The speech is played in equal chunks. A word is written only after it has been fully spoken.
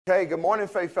Okay, good morning,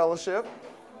 Faith Fellowship.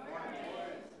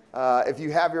 If you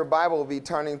have your Bible, we'll be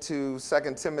turning to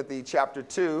 2 Timothy chapter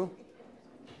 2.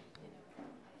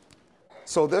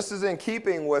 So this is in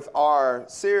keeping with our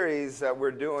series that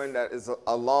we're doing that is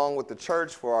along with the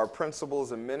church for our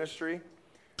principles in ministry.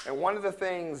 And one of the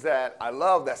things that I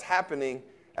love that's happening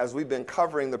as we've been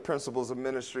covering the principles of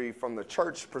ministry from the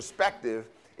church perspective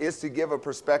is to give a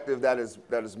perspective that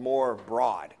is more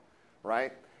broad,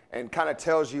 right? And kind of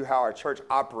tells you how our church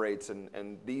operates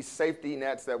and these safety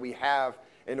nets that we have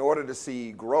in order to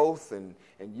see growth and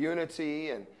unity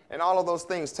and all of those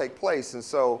things take place. And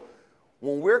so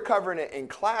when we're covering it in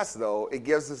class, though, it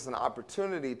gives us an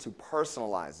opportunity to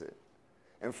personalize it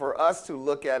and for us to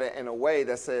look at it in a way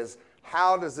that says,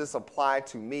 how does this apply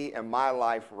to me and my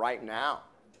life right now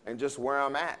and just where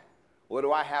I'm at? What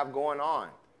do I have going on?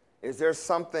 Is there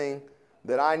something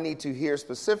that I need to hear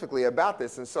specifically about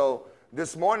this? And so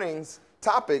this morning's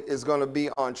topic is going to be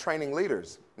on training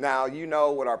leaders. Now, you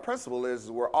know what our principle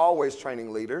is we're always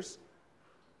training leaders,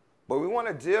 but we want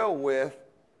to deal with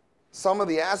some of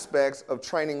the aspects of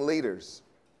training leaders.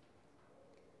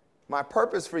 My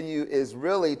purpose for you is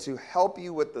really to help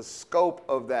you with the scope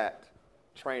of that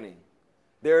training.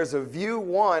 There's a view,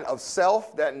 one, of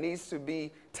self that needs to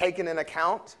be taken in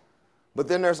account, but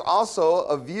then there's also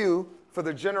a view for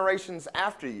the generations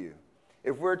after you.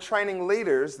 If we're training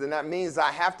leaders, then that means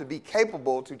I have to be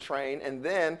capable to train, and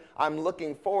then I'm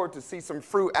looking forward to see some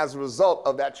fruit as a result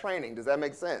of that training. Does that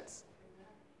make sense?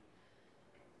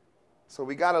 So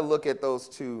we got to look at those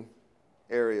two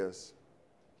areas.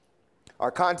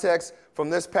 Our context from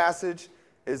this passage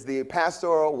is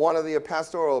one of the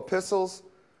pastoral epistles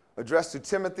addressed to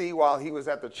Timothy while he was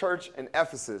at the church in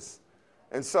Ephesus.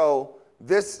 And so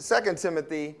this 2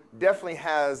 Timothy definitely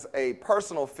has a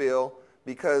personal feel,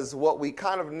 because what we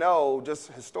kind of know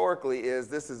just historically is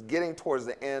this is getting towards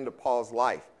the end of Paul's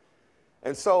life.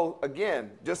 And so,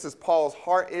 again, just as Paul's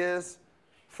heart is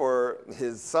for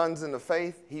his sons in the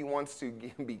faith, he wants to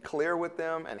be clear with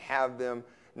them and have them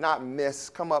not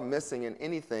come up missing in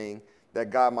anything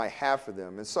that God might have for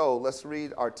them. And so let's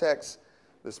read our text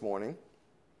this morning.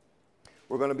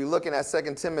 We're going to be looking at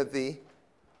 2 Timothy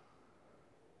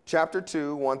chapter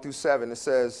 2, 1 through 7. It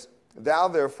says, "Thou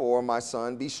therefore, my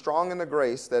son, be strong in the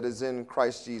grace that is in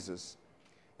Christ Jesus.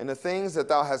 And the things that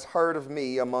thou hast heard of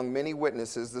me among many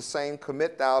witnesses, the same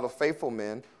commit thou to faithful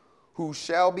men, who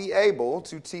shall be able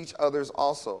to teach others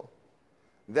also.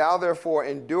 Thou therefore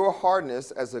endure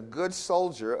hardness as a good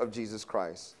soldier of Jesus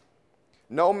Christ.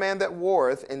 No man that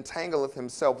warreth entangleth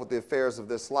himself with the affairs of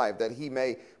this life, that he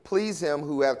may please him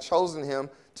who hath chosen him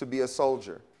to be a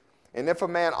soldier. And if a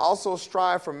man also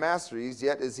strive for masteries,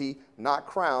 yet is he not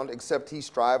crowned, except he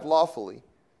strive lawfully.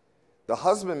 The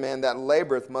husbandman that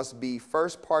laboreth must be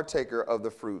first partaker of the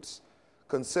fruits.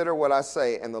 Consider what I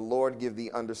say, and the Lord give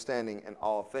thee understanding in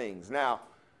all things." Now,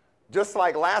 just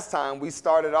like last time, we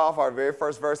started off, our very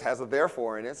first verse has a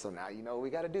therefore in it, so now you know what we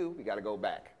got to do. We got to go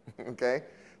back, okay?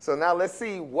 So now let's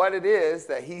see what it is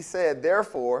that he said,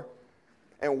 therefore,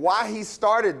 and why he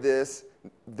started this.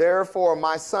 "Therefore,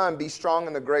 my son, be strong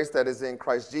in the grace that is in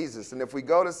Christ Jesus." And if we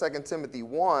go to 2 Timothy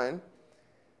 1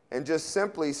 and just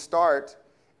simply start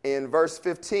in verse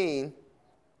 15,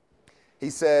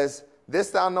 he says, "This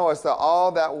thou knowest, that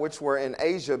all that which were in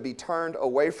Asia be turned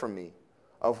away from me,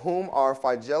 of whom are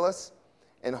Phygellus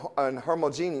and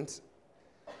Hermogenes.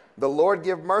 The Lord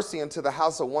give mercy unto the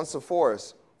house of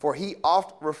Onesiphorus, for he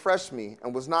oft refreshed me,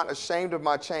 and was not ashamed of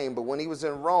my chain. But when he was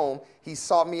in Rome, he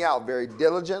sought me out very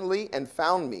diligently, and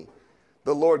found me.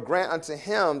 The Lord grant unto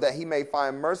him that he may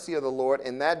find mercy of the Lord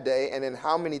in that day, and in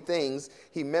how many things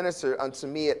he ministered unto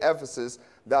me at Ephesus,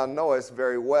 thou knowest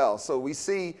very well." So we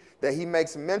see that he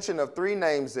makes mention of three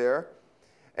names there.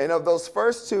 And of those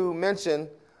first two mentioned,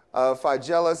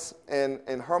 Phygellus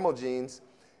and Hermogenes,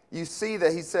 you see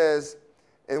that he says,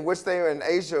 "In which they are in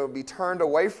Asia be turned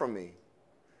away from me."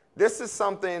 This is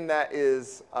something that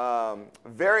is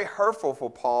very hurtful for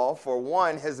Paul. For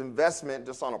one, his investment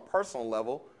just on a personal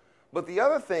level. But the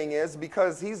other thing is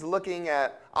because he's looking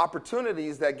at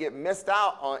opportunities that get missed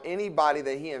out on anybody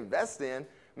that he invests in.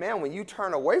 Man, when you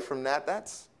turn away from that,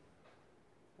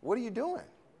 what are you doing?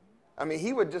 I mean,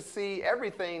 he would just see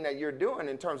everything that you're doing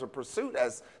in terms of pursuit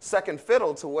as second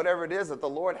fiddle to whatever it is that the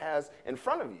Lord has in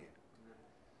front of you.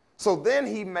 So then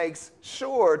he makes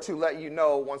sure to let you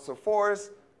know, Onesiphorus,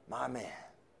 my man,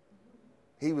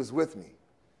 he was with me,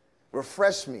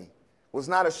 refreshed me, was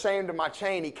not ashamed of my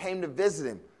chain. He came to visit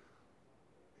him.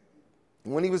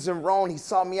 When he was in Rome, he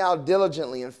sought me out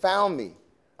diligently and found me.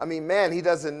 I mean, man, he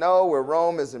doesn't know where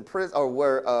Rome is in prison, or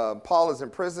where Paul is in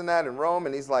prison at in Rome.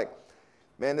 And he's like,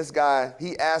 man, this guy,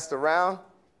 he asked around.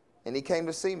 and he came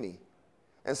to see me.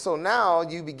 And so now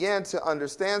you begin to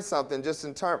understand something just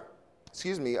in terms,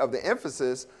 of the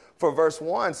emphasis for verse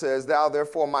 1 says, thou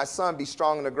therefore, my son, be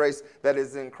strong in the grace that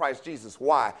is in Christ Jesus.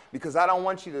 Why? Because I don't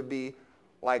want you to be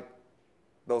like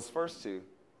those first two.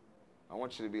 I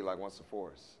want you to be like once and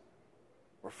for us.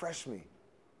 Refresh me.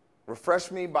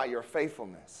 Refresh me by your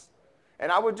faithfulness.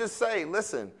 And I would just say,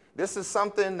 listen, this is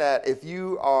something that if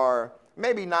you are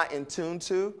maybe not in tune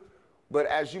to, but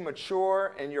as you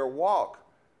mature in your walk,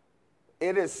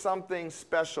 it is something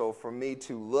special for me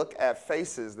to look at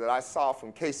faces that I saw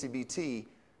from KCBT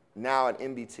now at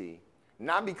MBT.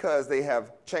 Not because they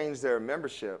have changed their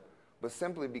membership, but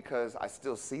simply because I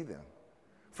still see them.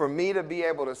 For me to be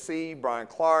able to see Brian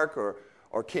Clark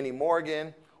or Kenny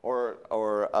Morgan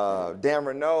or Dan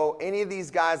Renault, any of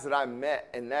these guys that I met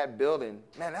in that building,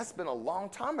 man, that's been a long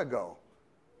time ago.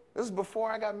 This was before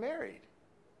I got married.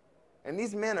 And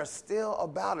these men are still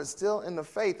about it, still in the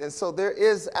faith. And so there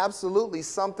is absolutely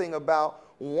something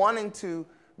about wanting to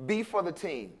be for the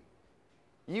team.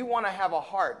 You want to have a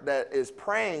heart that is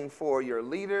praying for your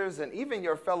leaders and even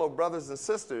your fellow brothers and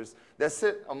sisters that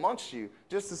sit amongst you,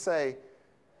 just to say,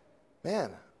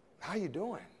 man, how you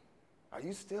doing? Are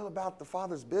you still about the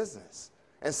Father's business?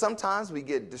 And sometimes we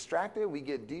get distracted, we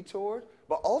get detoured,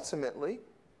 but ultimately,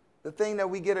 the thing that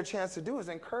we get a chance to do is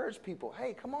encourage people.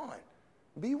 Hey, come on,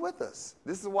 be with us.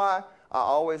 This is why I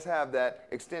always have that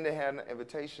extended hand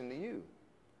invitation to you.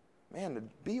 Man, to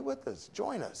be with us,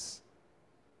 join us.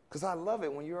 Because I love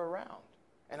it when you're around.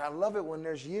 And I love it when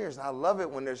there's years. And I love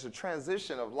it when there's a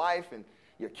transition of life and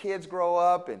your kids grow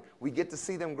up and we get to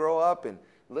see them grow up and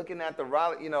looking at the,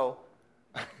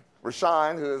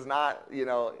 Rashawn, who is not,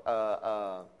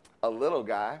 a little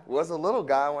guy, was a little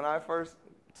guy when I first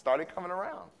started coming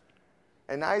around.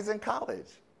 And now he's in college,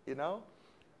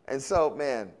 And so,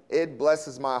 man, it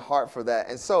blesses my heart for that.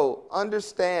 And so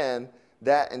understand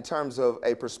that in terms of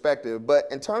a perspective. But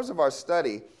in terms of our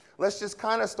study, let's just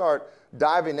kind of start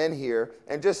diving in here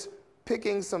and just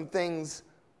picking some things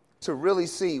to really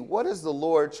see what is the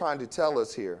Lord trying to tell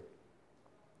us here.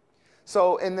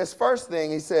 So in this first thing,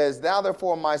 he says, thou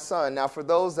therefore my son. Now for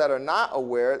those that are not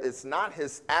aware, it's not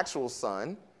his actual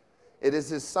son. It is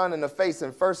his son in the faith.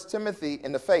 In 1 Timothy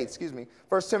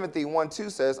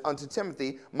 1:2 says, unto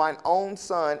Timothy, mine own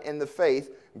son in the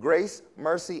faith, grace,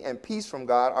 mercy, and peace from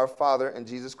God our Father and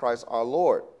Jesus Christ our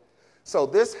Lord. So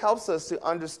this helps us to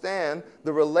understand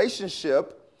the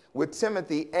relationship with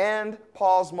Timothy and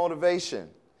Paul's motivation.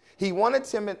 He wanted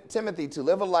Timothy to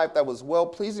live a life that was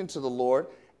well-pleasing to the Lord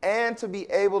and to be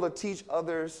able to teach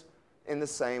others in the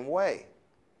same way.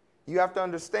 You have to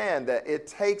understand that it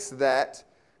takes that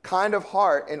kind of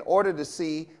heart in order to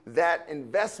see that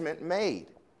investment made.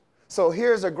 So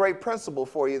here's a great principle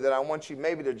for you that I want you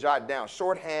maybe to jot down,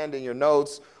 shorthand in your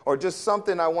notes, or just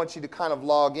something I want you to kind of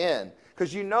log in.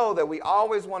 Because you know that we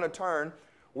always want to turn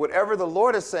whatever the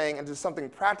Lord is saying into something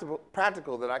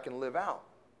practical that I can live out.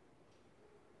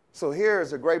 So here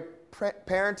is a great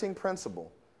parenting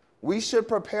principle. We should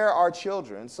prepare our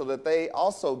children so that they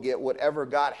also get whatever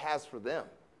God has for them.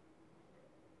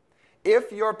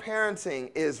 If your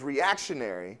parenting is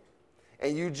reactionary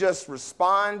and you just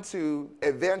respond to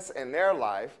events in their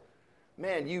life,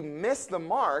 man, you miss the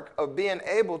mark of being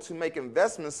able to make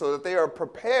investments so that they are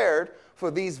prepared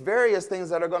for these various things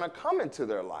that are going to come into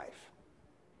their life.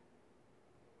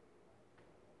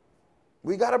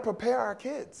 We got to prepare our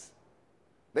kids.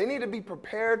 They need to be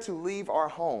prepared to leave our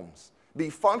homes, be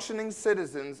functioning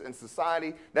citizens in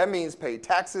society. That means pay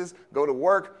taxes, go to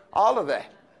work, all of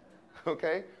that.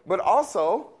 Okay? But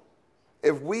also,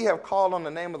 if we have called on the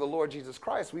name of the Lord Jesus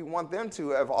Christ, we want them to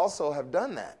have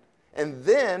done that. And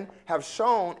then have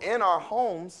shown in our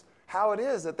homes how it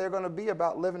is that they're going to be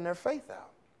about living their faith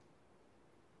out.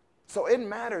 So it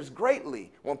matters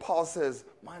greatly when Paul says,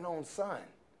 mine own son.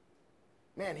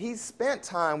 Man, he spent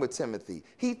time with Timothy.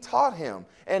 He taught him.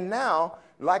 And now,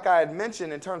 like I had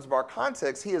mentioned in terms of our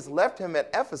context, he has left him at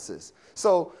Ephesus.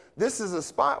 So this is a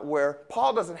spot where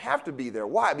Paul doesn't have to be there.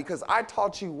 Why? Because I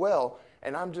taught you well,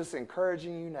 and I'm just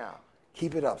encouraging you now.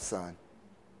 Keep it up, son.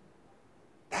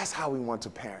 That's how we want to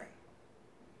parent.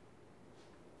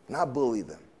 Not bully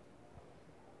them.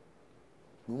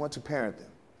 We want to parent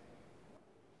them.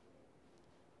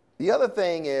 The other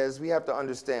thing is we have to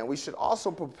understand we should also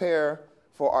prepare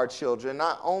for our children,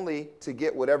 not only to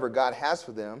get whatever God has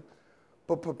for them,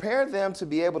 but prepare them to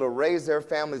be able to raise their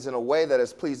families in a way that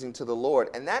is pleasing to the Lord.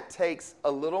 And that takes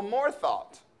a little more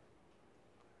thought.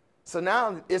 So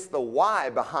now it's the why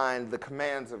behind the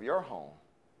commands of your home.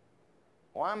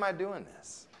 Why am I doing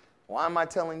this? Why am I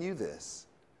telling you this?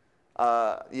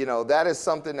 That is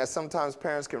something that sometimes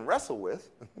parents can wrestle with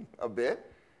a bit.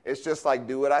 It's just like,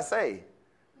 do what I say.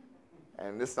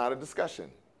 And it's not a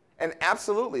discussion. And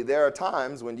absolutely, there are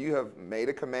times when you have made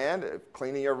a command,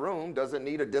 cleaning your room doesn't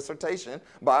need a dissertation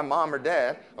by mom or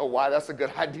dad of why that's a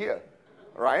good idea,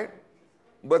 right?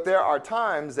 But there are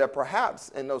times that perhaps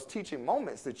in those teaching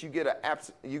moments that you get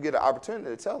an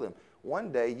opportunity to tell them,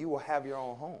 one day you will have your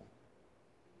own home.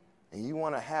 And you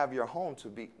want to have your home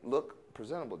to look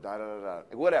presentable,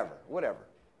 whatever.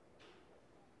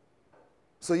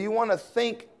 So you want to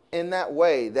think in that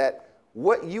way that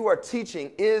what you are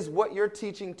teaching is what you're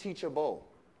teaching teachable.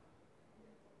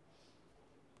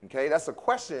 Okay, that's a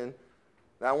question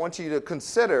that I want you to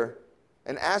consider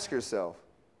and ask yourself.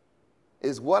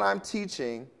 Is what I'm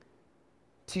teaching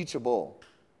teachable?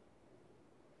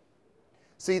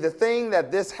 See, the thing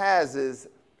that this has is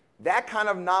that kind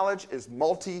of knowledge is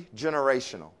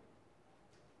multi-generational.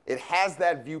 It has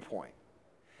that viewpoint.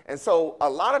 And so a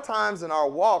lot of times in our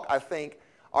walk, I think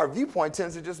our viewpoint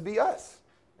tends to just be us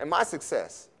and my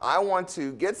success. I want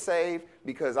to get saved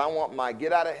because I want my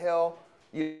get out of hell.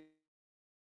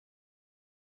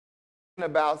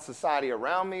 About society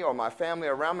around me or my family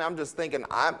around me, I'm just thinking,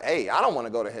 I don't want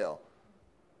to go to hell.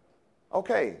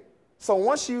 Okay, so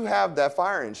once you have that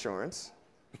fire insurance,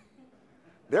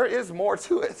 there is more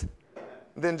to it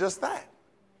than just that.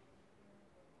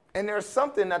 And there's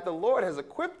something that the Lord has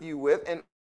equipped you with, and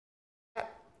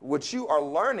what you are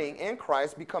learning in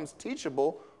Christ becomes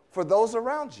teachable for those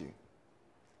around you.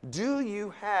 Do you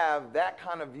have that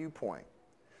kind of viewpoint?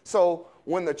 So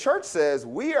when the church says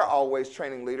we are always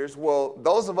training leaders, well,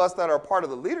 those of us that are part of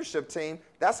the leadership team,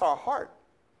 that's our heart.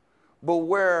 But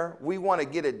where we want to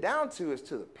get it down to is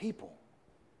to the people.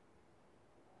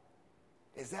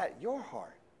 Is that your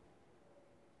heart?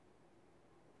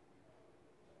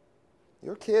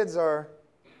 Your kids are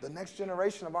the next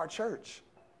generation of our church.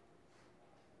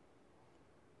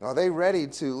 Are they ready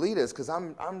to lead us? Because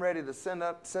I'm ready to send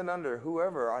under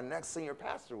whoever our next senior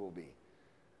pastor will be.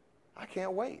 I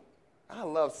can't wait. I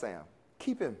love Sam.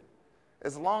 Keep him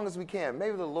as long as we can.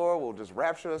 Maybe the Lord will just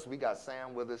rapture us. We got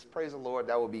Sam with us. Praise the Lord.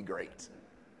 That would be great.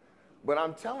 But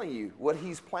I'm telling you what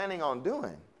he's planning on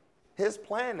doing. His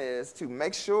plan is to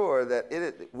make sure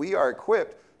that we are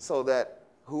equipped so that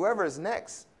whoever is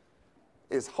next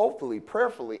is hopefully,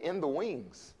 prayerfully in the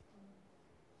wings.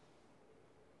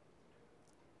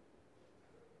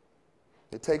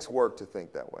 It takes work to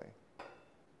think that way.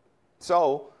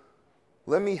 So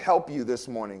let me help you this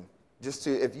morning.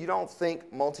 If you don't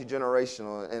think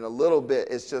multi-generational in a little bit,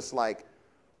 it's just like,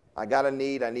 I got a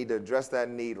need, I need to address that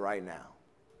need right now.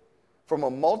 From a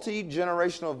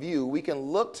multi-generational view, we can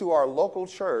look to our local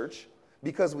church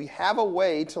because we have a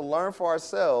way to learn for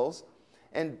ourselves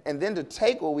and then to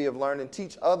take what we have learned and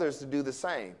teach others to do the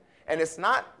same. And it's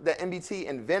not that MBT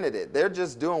invented it. They're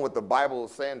just doing what the Bible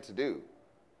is saying to do.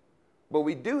 But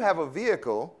we do have a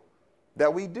vehicle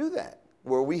that we do that,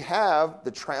 where we have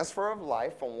the transfer of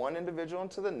life from one individual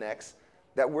into the next,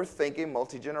 that we're thinking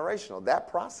multi-generational. That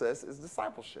process is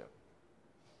discipleship.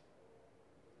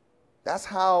 That's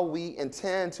how we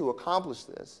intend to accomplish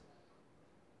this.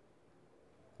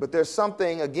 But there's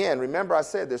something, again, remember I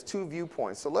said there's two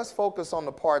viewpoints. So let's focus on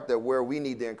the part where we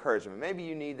need the encouragement. Maybe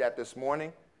you need that this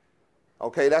morning.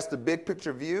 Okay, that's the big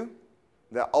picture view,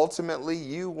 that ultimately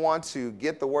you want to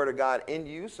get the Word of God in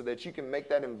you so that you can make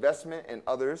that investment in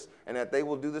others and that they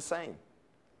will do the same.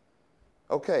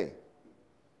 Okay.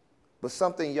 But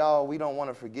something, y'all, we don't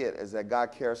want to forget is that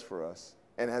God cares for us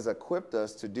and has equipped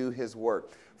us to do His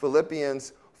work.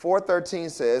 Philippians 4:13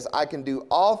 says, I can do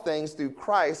all things through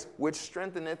Christ, which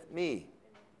strengtheneth me.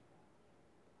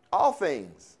 All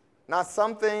things. Not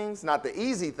some things, not the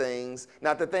easy things,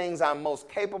 not the things I'm most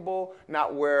capable,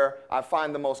 not where I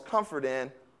find the most comfort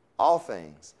in, all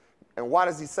things. And why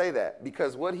does he say that?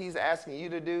 Because what he's asking you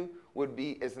to do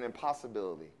is an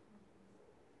impossibility.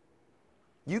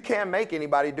 You can't make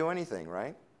anybody do anything,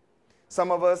 right? Some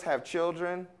of us have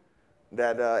children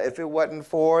that if it wasn't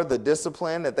for the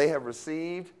discipline that they have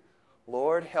received,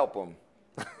 Lord, help them.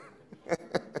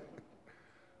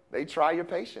 They try your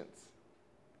patience.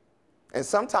 And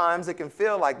sometimes it can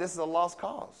feel like this is a lost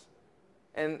cause.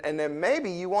 And then maybe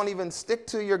you won't even stick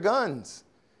to your guns.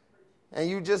 And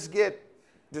you just get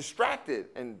distracted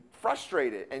and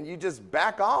frustrated and you just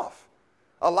back off.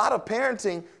 A lot of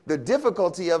parenting, the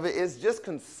difficulty of it is just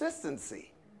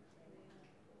consistency.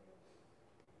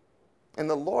 And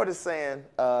the Lord is saying,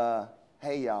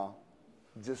 hey, y'all,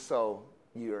 just so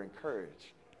you're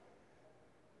encouraged.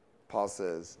 Paul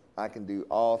says, I can do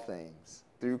all things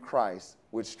through Christ,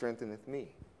 which strengtheneth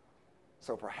me.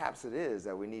 So perhaps it is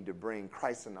that we need to bring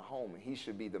Christ in the home, and he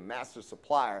should be the master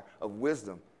supplier of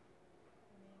wisdom.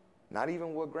 Not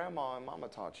even what grandma and mama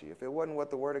taught you. If it wasn't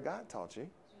what the Word of God taught you.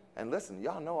 And listen,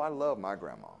 y'all know I love my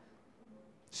grandma.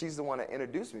 She's the one that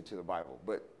introduced me to the Bible.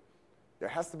 But there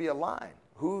has to be a line.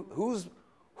 Who's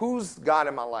God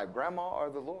in my life, grandma or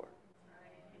the Lord?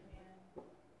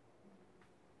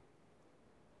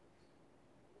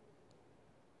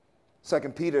 2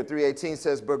 Peter 3:18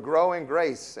 says, but grow in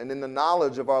grace and in the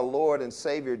knowledge of our Lord and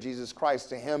Savior, Jesus Christ.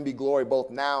 To him be glory both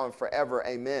now and forever.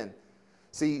 Amen.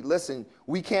 See, listen,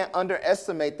 we can't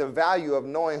underestimate the value of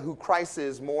knowing who Christ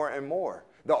is more and more.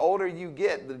 The older you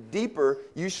get, the deeper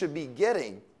you should be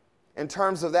getting in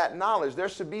terms of that knowledge. There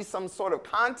should be some sort of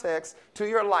context to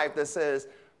your life that says,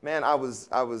 man, I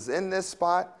was in this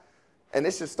spot, and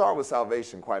it should start with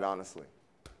salvation, quite honestly.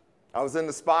 I was in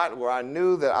the spot where I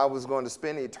knew that I was going to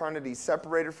spend eternity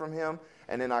separated from him,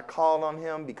 and then I called on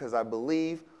him because I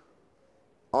believe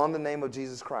on the name of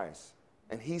Jesus Christ.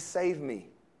 And he saved me,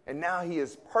 and now he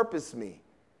has purposed me.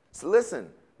 So listen,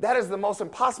 that is the most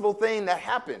impossible thing that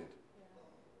happened.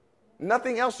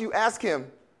 Nothing else you ask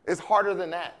him is harder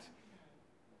than that.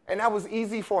 And that was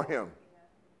easy for him.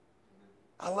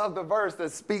 I love the verse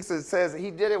that speaks and says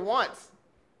he did it once.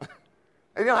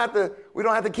 We don't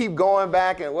have to keep going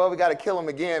back and, well, we got to kill him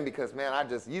again because, man,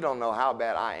 you don't know how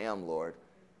bad I am, Lord.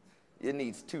 It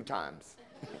needs 2 times.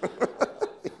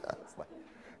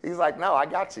 He's like, no, I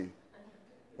got you.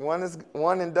 One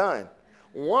and done.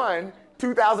 1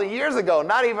 2,000 years ago,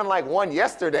 not even like 1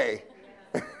 yesterday.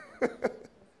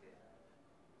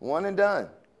 1 and done.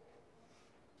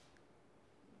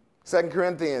 2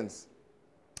 Corinthians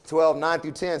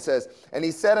 12:9-10 says, and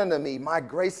he said unto me, my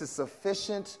grace is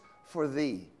sufficient for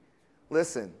thee.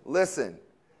 Listen,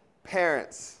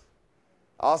 parents,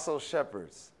 also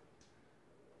shepherds,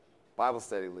 Bible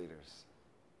study leaders,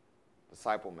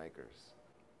 disciple makers.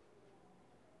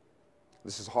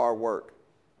 This is hard work,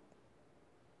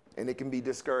 and it can be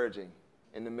discouraging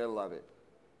in the middle of it.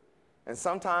 And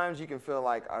sometimes you can feel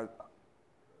like, are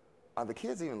the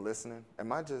kids even listening?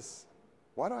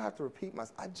 Why do I have to repeat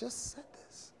myself? I just said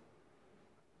this.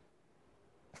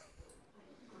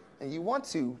 And you want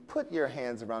to put your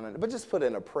hands around it, but just put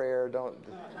in a prayer. Don't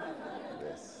do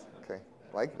this, okay?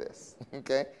 Like this,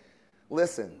 okay?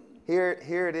 Listen, here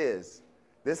it is.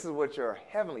 This is what your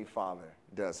heavenly Father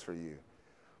does for you.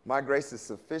 My grace is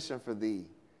sufficient for thee,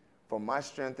 for my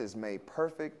strength is made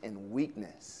perfect in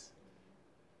weakness.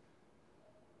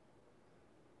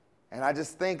 And I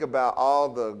just think about all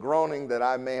the groaning that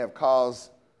I may have caused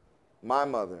my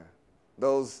mother,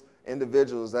 those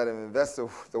individuals that have invested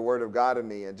the Word of God in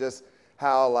me, and just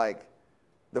how, like,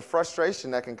 the frustration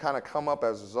that can kind of come up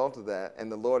as a result of that. And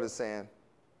the Lord is saying,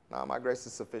 no, my grace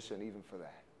is sufficient even for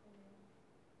that.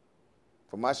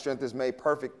 For my strength is made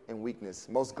perfect in weakness.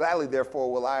 Most gladly, therefore,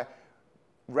 will I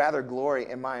rather glory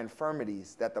in my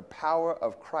infirmities, that the power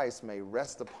of Christ may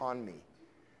rest upon me.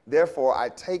 Therefore, I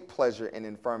take pleasure in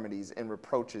infirmities, in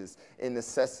reproaches, in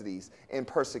necessities, in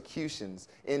persecutions,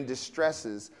 in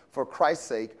distresses, for Christ's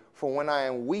sake. For when I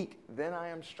am weak, then I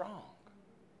am strong.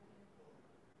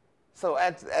 So,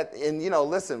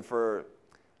 listen, for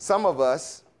some of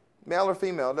us, male or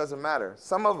female, it doesn't matter.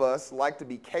 Some of us like to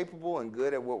be capable and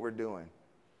good at what we're doing.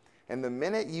 And the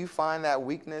minute you find that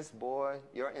weakness, boy,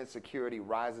 your insecurity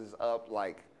rises up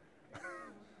like,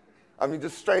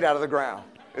 just straight out of the ground.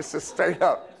 It's just straight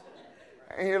up.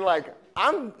 And you're like,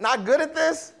 I'm not good at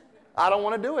this. I don't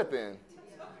want to do it then.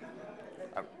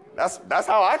 That's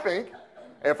how I think.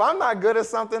 If I'm not good at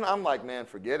something, I'm like, man,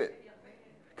 forget it.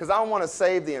 Because I don't want to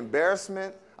save the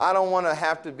embarrassment. I don't want to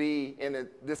have to be in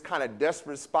this kind of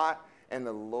desperate spot. And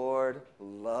the Lord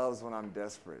loves when I'm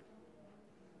desperate.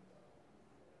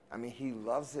 He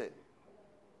loves it.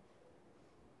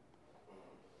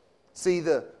 See,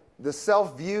 the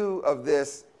self-view of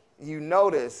this, you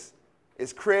notice,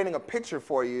 is creating a picture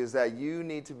for you is that you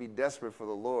need to be desperate for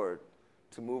the Lord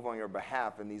to move on your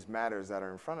behalf in these matters that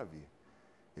are in front of you.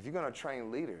 If you're going to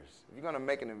train leaders, if you're going to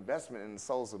make an investment in the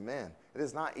souls of men, it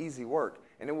is not easy work,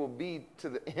 and it will be to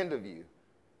the end of you.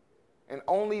 And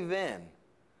only then,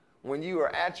 when you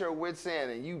are at your wit's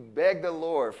end and you beg the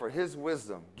Lord for his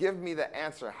wisdom, give me the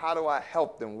answer, how do I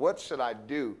help them? What should I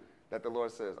do? That the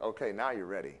Lord says, okay, now you're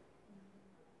ready.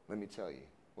 Let me tell you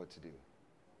what to do.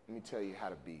 Let me tell you how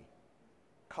to be.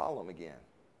 Call them again.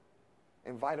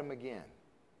 Invite them again.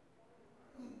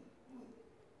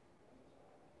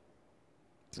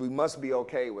 We must be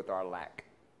okay with our lack.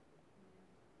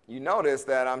 You notice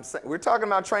that we're talking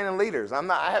about training leaders.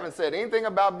 I haven't said anything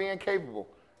about being capable.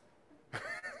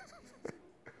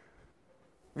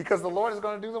 Because the Lord is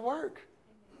going to do the work.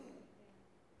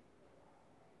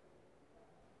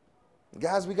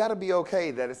 Guys, we got to be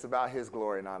okay that it's about his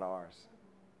glory, not ours.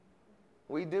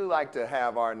 We do like to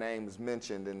have our names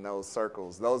mentioned in those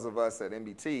circles. Those of us at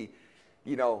MBT,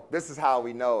 this is how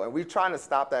we know. And we're trying to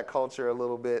stop that culture a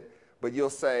little bit, but you'll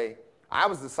say, I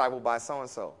was discipled by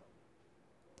so-and-so.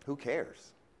 Who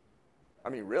cares? I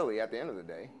mean, really, at the end of the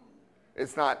day,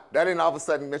 it's not, that didn't all of a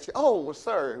sudden mention, oh, well,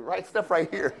 sir, right stuff right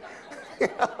here.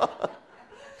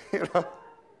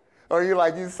 Or you're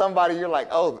like, somebody, you're like,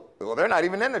 oh, well, they're not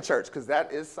even in the church, because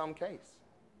that is some case.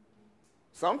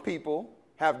 Some people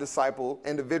have discipled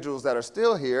individuals that are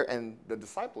still here, and the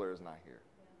discipler is not here.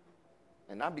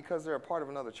 And not because they're a part of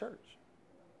another church.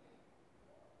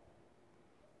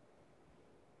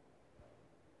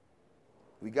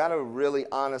 We got to really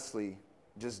honestly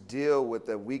just deal with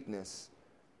the weakness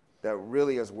that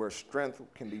really is where strength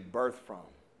can be birthed from.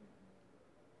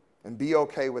 And be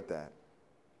okay with that.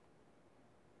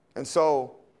 And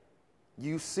so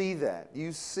you see that.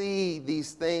 You see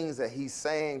these things that he's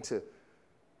saying to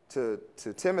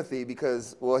Timothy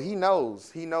because, well, he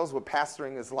knows. He knows what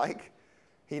pastoring is like.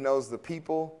 He knows the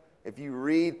people. If you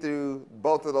read through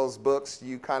both of those books,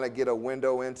 you kind of get a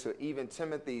window into even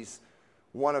Timothy's,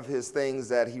 one of his things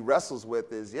that he wrestles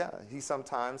with is, he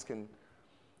sometimes can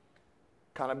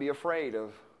kind of be afraid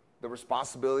of the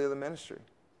responsibility of the ministry.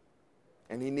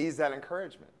 And he needs that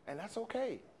encouragement. And that's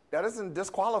okay. That doesn't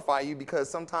disqualify you because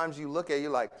sometimes you look at it,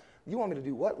 you're like, you want me to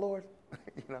do what, Lord?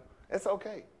 It's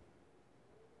okay.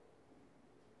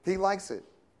 He likes it.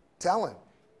 Tell him.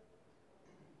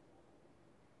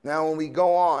 Now, when we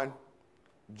go on,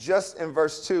 just in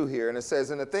verse 2 here, and it says,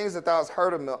 and the things that thou hast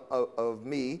heard of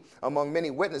me among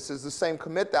many witnesses, the same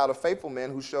commit thou to faithful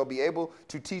men who shall be able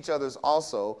to teach others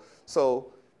also.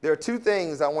 So there are two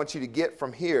things I want you to get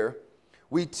from here.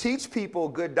 We teach people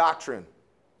good doctrine.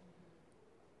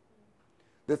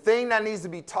 The thing that needs to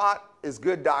be taught is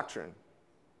good doctrine.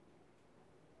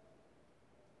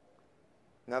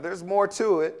 Now, there's more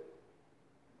to it.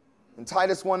 In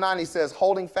Titus 1:9, he says,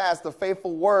 holding fast the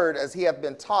faithful word as he hath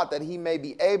been taught, that he may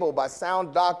be able by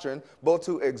sound doctrine both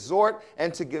to exhort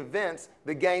and to convince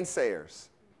the gainsayers.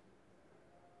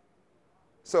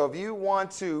 So if you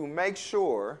want to make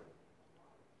sure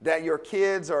that your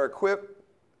kids are equipped,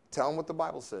 tell them what the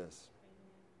Bible says.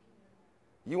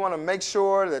 You want to make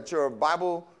sure that your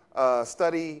Bible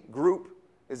study group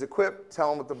is equipped, tell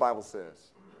them what the Bible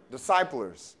says.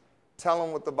 Disciplers, tell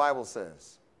them what the Bible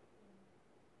says.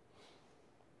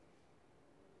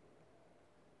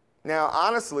 Now,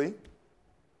 honestly,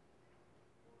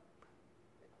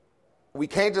 we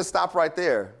can't just stop right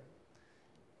there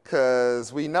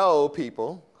because we know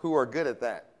people who are good at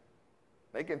that.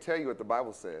 They can tell you what the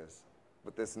Bible says,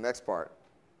 but this next part,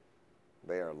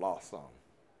 they are lost on.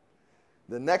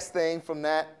 The next thing from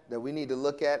that we need to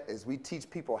look at is we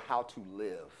teach people how to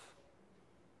live.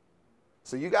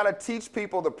 So you got to teach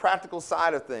people the practical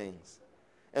side of things.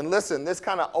 And listen, this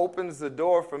kind of opens the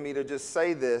door for me to just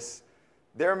say this.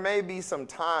 There may be some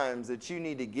times that you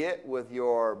need to get with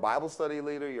your Bible study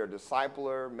leader, your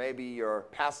discipler, maybe your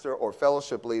pastor or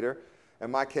fellowship leader,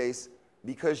 in my case,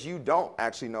 because you don't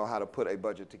actually know how to put a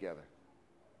budget together.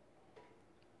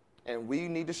 And we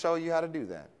need to show you how to do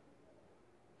that.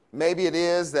 Maybe it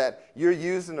is that you're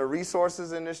using the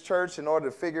resources in this church in order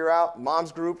to figure out.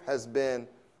 Moms Group has been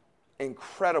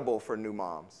incredible for new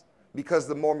moms because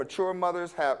the more mature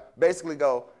mothers have basically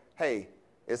go, hey,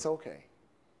 it's okay.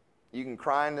 You can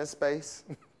cry in this space.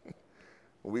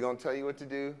 We're going to tell you what to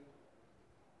do.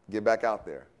 Get back out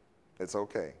there. It's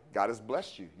okay. God has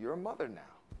blessed you. You're a mother now.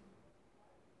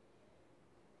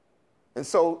 And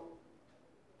so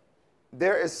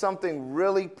there is something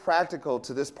really practical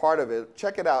to this part of it.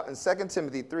 Check it out. In 2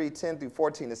 Timothy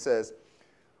 3:10-14, it says,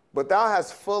 but thou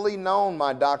hast fully known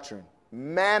my doctrine,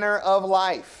 manner of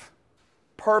life,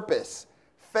 purpose,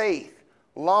 faith,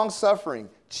 long-suffering,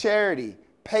 charity,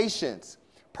 patience,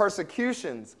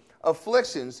 persecutions,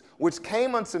 afflictions, which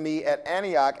came unto me at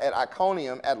Antioch, at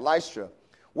Iconium, at Lystra.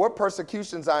 What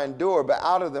persecutions I endure, but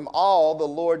out of them all the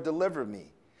Lord delivered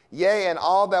me. Yea, and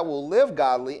all that will live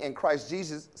godly in Christ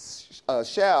Jesus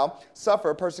shall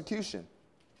suffer persecution.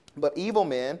 But evil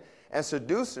men and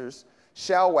seducers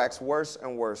shall wax worse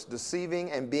and worse,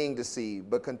 deceiving and being deceived.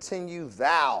 But continue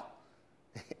thou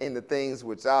in the things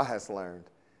which thou hast learned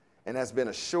and hast been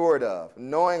assured of,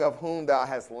 knowing of whom thou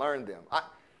hast learned them.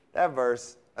 That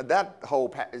verse, that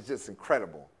whole is just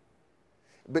incredible.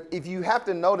 But if you have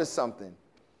to notice something,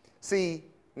 see,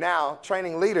 now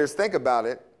training leaders, think about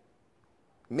it,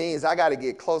 means I got to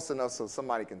get close enough so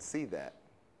somebody can see that.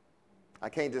 I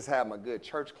can't just have my good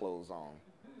church clothes on.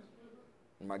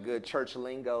 My good church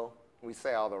lingo. We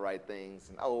say all the right things,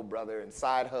 and oh, brother, and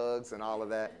side hugs and all of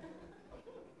that.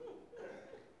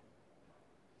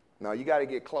 No, you got to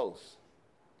get close.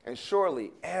 And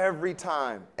surely every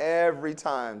time that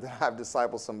I've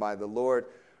discipled somebody, the Lord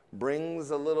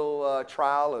brings a little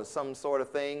trial or some sort of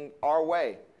thing our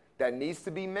way that needs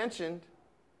to be mentioned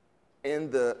in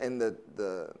the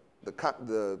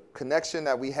connection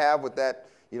that we have with that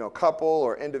couple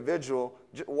or individual.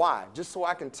 Why? Just so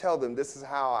I can tell them this is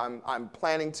how I'm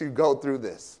planning to go through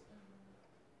this.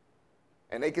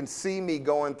 And they can see me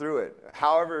going through it,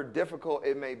 however difficult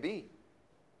it may be.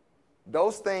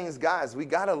 Those things, guys, we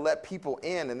got to let people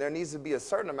in, and there needs to be a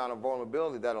certain amount of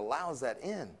vulnerability that allows that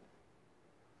in.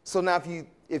 So now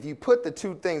if you put the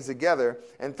two things together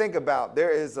and think about,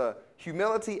 there is a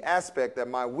humility aspect that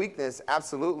my weakness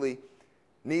absolutely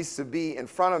needs to be in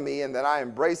front of me, and that I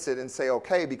embrace it and say,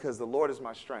 okay, because the Lord is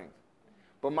my strength.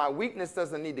 But my weakness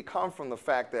doesn't need to come from the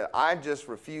fact that I just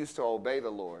refuse to obey the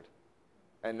Lord.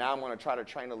 And now I'm going to try to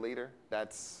train a leader.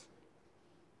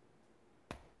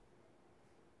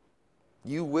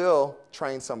 You will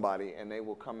train somebody and they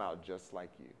will come out just like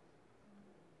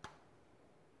you.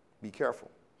 Be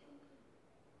careful.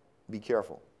 Be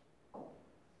careful.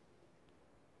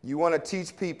 You want to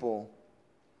teach people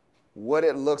what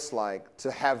it looks like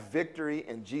to have victory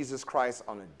in Jesus Christ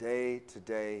on a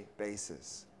day-to-day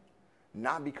basis.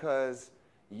 Not because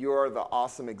you're the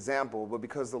awesome example, but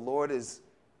because the Lord is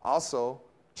also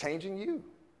changing you.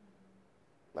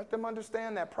 Let them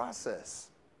understand that process.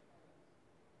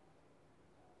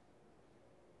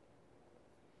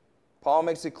 Paul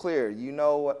makes it clear, you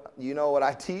know what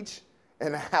I teach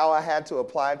and how I had to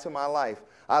apply it to my life.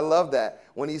 I love that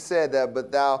when he said that,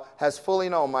 but thou hast fully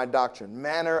known my doctrine,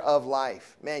 manner of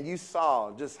life. Man, you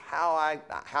saw just how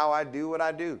I do what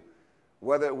I do,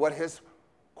 what his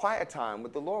quiet time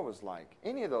with the Lord was like,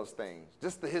 any of those things,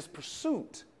 just his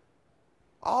pursuit.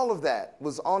 All of that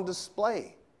was on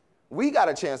display. We got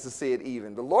a chance to see it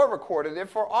even. The Lord recorded it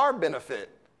for our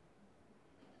benefit.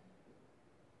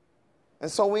 And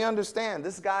so we understand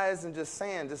this guy isn't just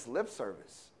saying just lip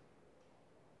service.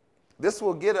 This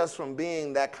will get us from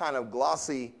being that kind of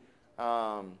glossy,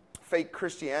 fake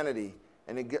Christianity,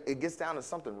 and it gets down to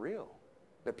something real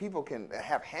that people can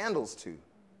have handles to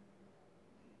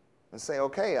and say,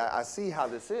 okay, I see how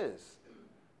this is.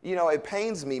 It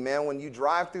pains me, man, when you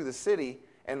drive through the city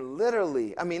and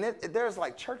literally, there's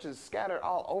like churches scattered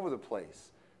all over the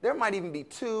place. There might even be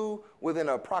two within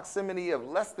a proximity of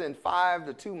less than 5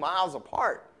 to 2 miles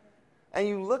apart. And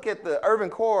you look at the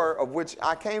urban core of which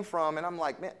I came from, and I'm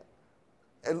like, man,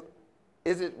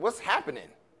 what's happening?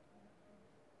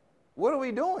 What are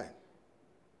we doing?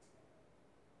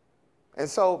 And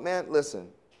so, man, listen,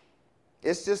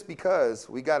 it's just because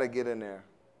we got to get in there.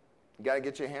 You got to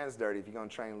get your hands dirty if you're going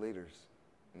to train leaders.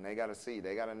 And they got to see,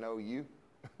 they got to know you.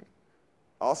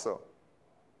 Also,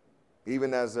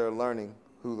 even as they're learning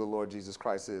who the Lord Jesus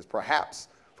Christ is. Perhaps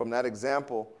from that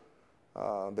example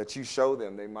that you show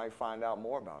them, they might find out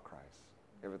more about Christ.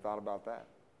 Ever thought about that?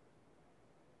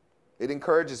 It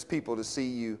encourages people to see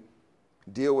you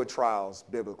deal with trials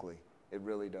biblically. It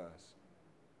really does.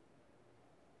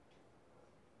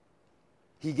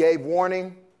 He gave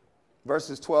warning,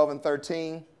 verses 12 and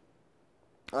 13.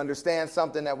 Understand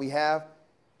something that we have.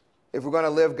 If we're going to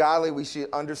live godly, we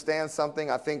should understand something.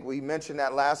 I think we mentioned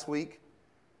that last week.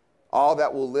 All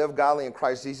that will live godly in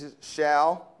Christ Jesus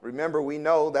shall. Remember, we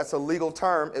know that's a legal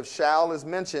term. If shall is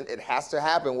mentioned, it has to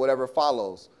happen, whatever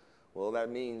follows. Well, that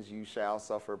means you shall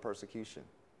suffer persecution.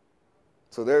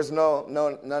 So there's none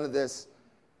of this,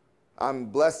 I'm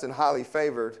blessed and highly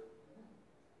favored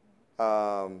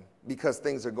because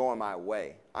things are going my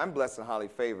way. I'm blessed and highly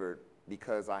favored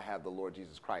because I have the Lord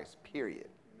Jesus Christ, period.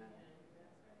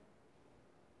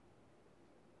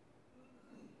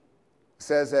 It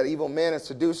says that evil men and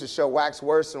seducers shall wax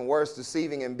worse and worse,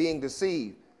 deceiving and being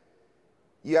deceived.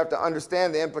 You have to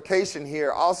understand the implication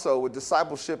here also what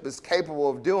discipleship is capable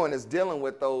of doing is dealing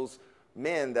with those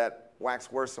men that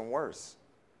wax worse and worse.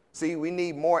 See, we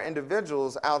need more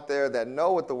individuals out there that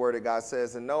know what the Word of God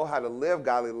says and know how to live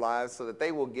godly lives so that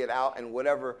they will get out in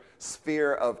whatever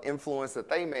sphere of influence that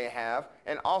they may have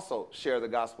and also share the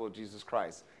gospel of Jesus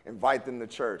Christ. Invite them to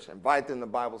church. Invite them to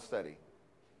Bible study.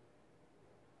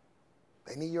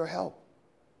 They need your help.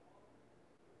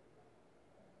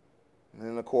 And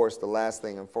then, of course, the last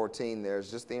thing in 14 there is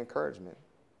just the encouragement.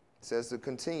 It says to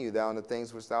continue thou in the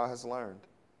things which thou hast learned.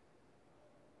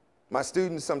 My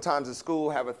students sometimes at school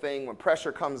have a thing when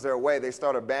pressure comes their way, they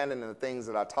start abandoning the things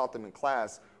that I taught them in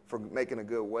class for making a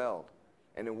good weld.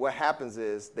 And then what happens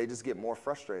is they just get more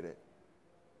frustrated.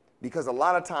 Because a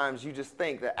lot of times you just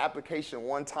think that application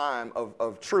one time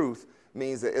of truth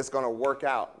means that it's going to work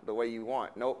out the way you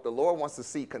want. Nope, the Lord wants to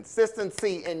see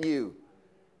consistency in you.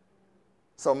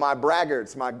 So my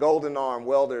braggarts, my golden arm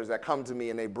welders that come to me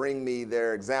and they bring me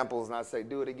their examples and I say,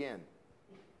 do it again.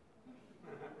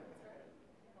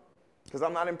 Because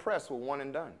I'm not impressed with one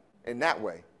and done in that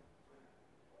way.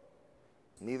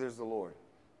 Neither is the Lord.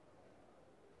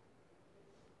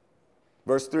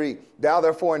 Verse 3, thou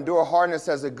therefore endure hardness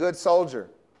as a good soldier.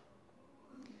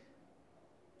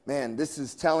 Man, this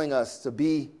is telling us to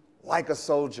be like a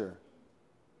soldier.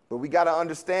 But we got to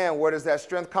understand, where does that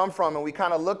strength come from? And we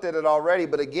kind of looked at it already.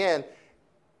 But again,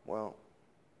 well,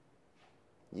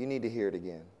 you need to hear it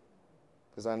again.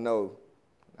 Because I know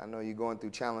you're going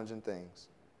through challenging things.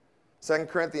 2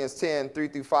 Corinthians 10,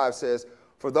 3-5 says,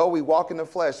 for though we walk in the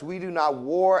flesh, we do not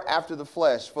war after the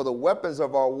flesh. For the weapons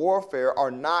of our warfare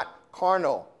are not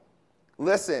carnal.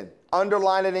 Listen,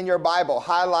 underline it in your Bible,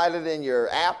 highlight it in your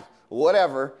app,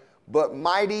 whatever, but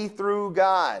mighty through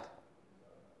God.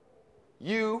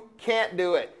 You can't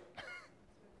do it.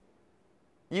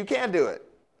 You can't do it.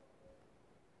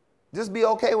 Just be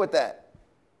okay with that.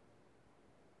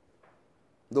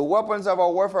 The weapons of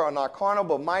our warfare are not carnal,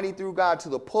 but mighty through God to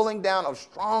the pulling down of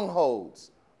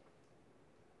strongholds.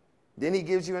 Then he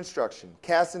gives you instruction,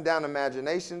 casting down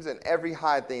imaginations and every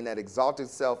high thing that exalts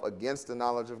itself against the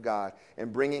knowledge of God,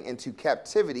 and bringing into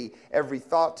captivity every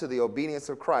thought to the obedience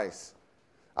of Christ.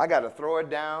 I got to throw it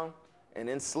down and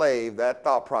enslave that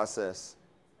thought process.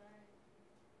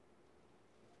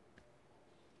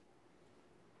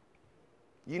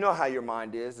 You know how your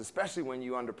mind is, especially when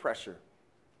you're under pressure.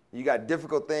 You got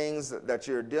difficult things that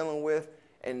you're dealing with,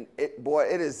 and it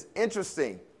is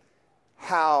interesting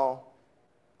how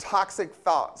toxic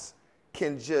thoughts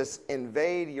can just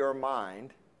invade your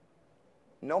mind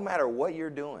no matter what you're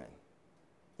doing.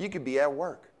 You could be at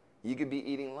work. You could be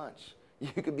eating lunch.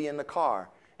 You could be in the car.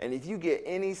 And if you get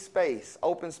any space,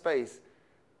 open space,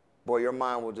 boy, your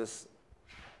mind will just,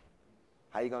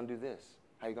 how you going to do this?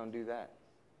 How you going to do that?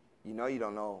 You know you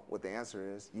don't know what the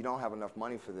answer is. You don't have enough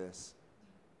money for this.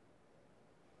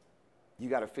 You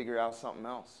got to figure out something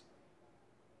else.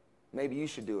 Maybe you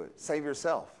should do it. Save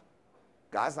yourself.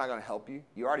 God's not going to help you.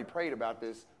 You already prayed about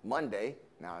this Monday.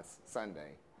 Now it's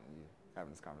Sunday, and you're having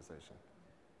this conversation.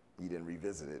 You didn't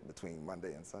revisit it between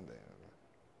Monday and Sunday.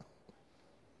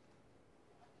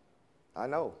 I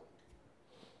know.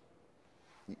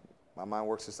 My mind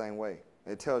works the same way.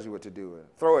 It tells you what to do.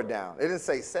 Throw it down. It didn't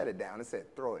say set it down. It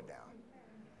said throw it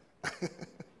down.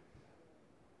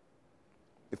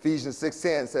 Ephesians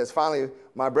 6:10 says, finally,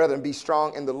 my brethren, be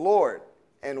strong in the Lord.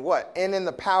 And what? And in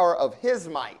the power of his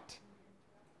might.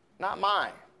 Not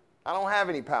mine. I don't have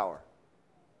any power.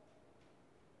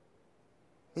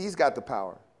 He's got the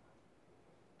power.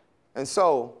 And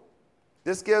so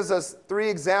this gives us 3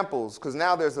 examples, because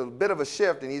now there's a bit of a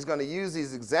shift, and he's going to use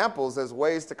these examples as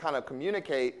ways to kind of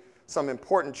communicate some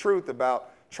important truth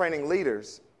about training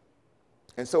leaders.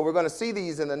 And so we're going to see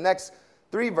these in the next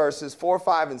 3 verses, 4,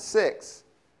 5, and 6.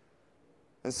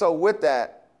 And so with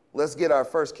that, let's get our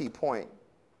first key point.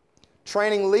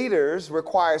 Training leaders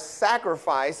requires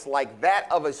sacrifice like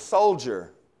that of a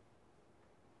soldier.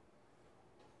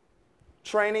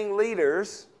 Training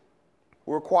leaders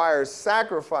requires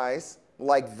sacrifice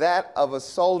like that of a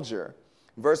soldier.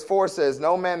 Verse 4 says,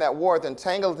 no man that warreth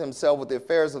entangleth himself with the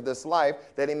affairs of this life,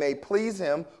 that he may please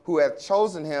him who hath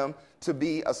chosen him to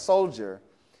be a soldier.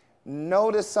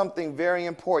 Notice something very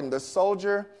important. The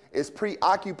soldier is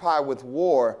preoccupied with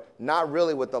war, not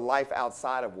really with the life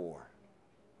outside of war.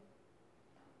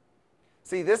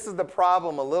 See, this is the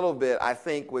problem a little bit, I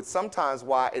think, with sometimes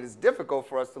why it is difficult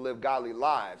for us to live godly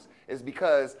lives, is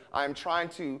because I'm trying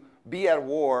to be at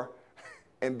war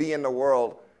and be in the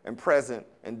world and present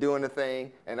and doing the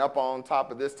thing and up on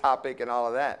top of this topic and all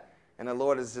of that. And the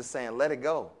Lord is just saying, let it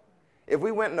go. If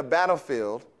we went in a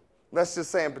battlefield, let's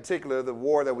just say in particular the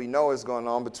war that we know is going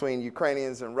on between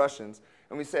Ukrainians and Russians,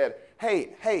 and we said, hey,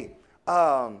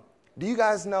 do you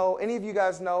guys know, any of you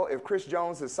guys know if Chris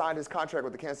Jones has signed his contract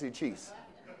with the Kansas City Chiefs?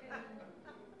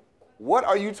 What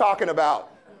are you talking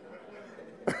about?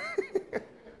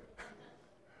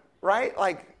 Right?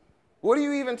 Like, what are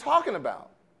you even talking about?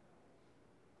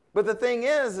 But the thing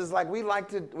is like we like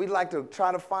to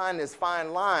try to find this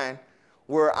fine line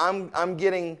where I'm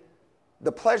getting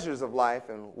the pleasures of life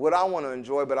and what I want to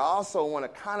enjoy, but I also want to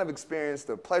kind of experience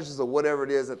the pleasures of whatever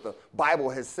it is that the Bible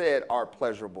has said are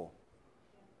pleasurable.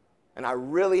 And I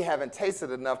really haven't tasted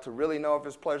enough to really know if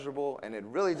it's pleasurable, and it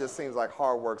really just seems like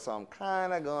hard work, so I'm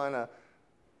kind of going to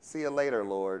see you later,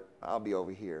 Lord. I'll be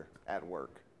over here at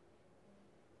work.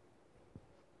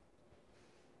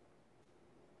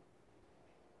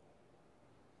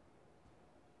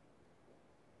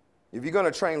 If you're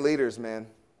going to train leaders, man,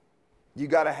 You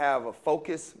got to have a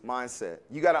focused mindset.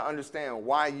 You got to understand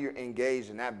why you're engaged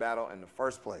in that battle in the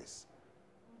first place.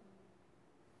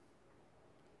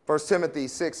 1 Timothy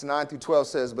 6, 9 through 12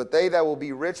 says, but they that will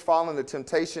be rich fall into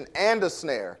temptation and a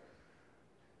snare.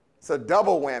 It's a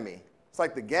double whammy. It's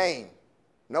like the game.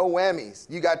 No whammies.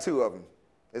 You got two of them.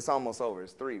 It's almost over.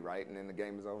 It's three, right? And then the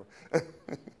game is over.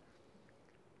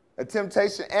 A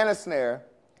temptation and a snare,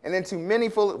 and into many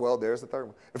there's the third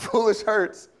one. Foolish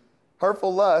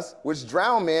hurtful lusts, which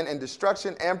drown men in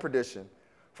destruction and perdition.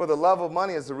 For the love of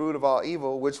money is the root of all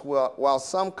evil, which while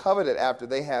some coveted after,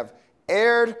 they have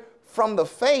erred from the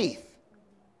faith.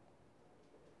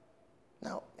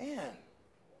 Now, man,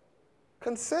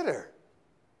 consider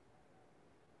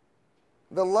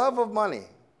the love of money,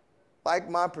 like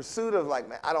my pursuit of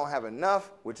man, I don't have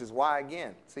enough, which is why,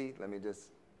 again, see, let me just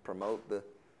promote the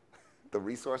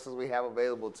resources we have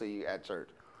available to you at church.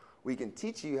 We can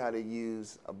teach you how to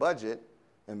use a budget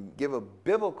and give a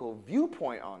biblical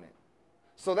viewpoint on it.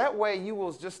 So that way you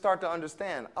will just start to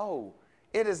understand, oh,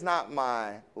 it is not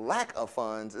my lack of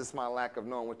funds, it's my lack of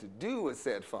knowing what to do with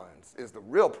said funds is the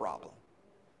real problem.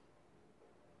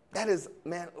 That is,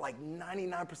 man, like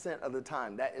 99% of the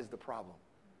time, that is the problem.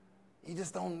 You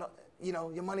just don't know,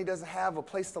 your money doesn't have a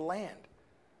place to land.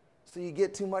 So you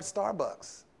get too much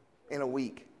Starbucks in a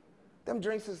week. Them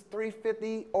drinks is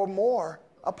 $3.50 or more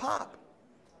a pop.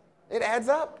 It adds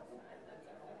up.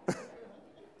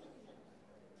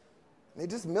 They're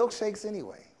just milkshakes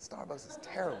anyway. Starbucks is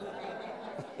terrible.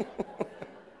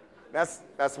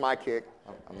 That's my kick.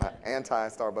 I'm not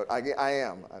anti-Starbucks. I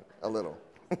am a little.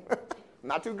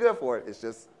 Not too good for it. It's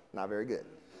just not very good.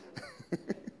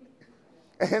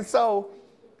 And so,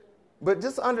 but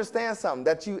just understand something,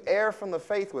 that you err from the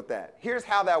faith with that. Here's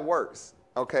how that works,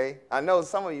 okay? I know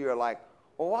some of you are like,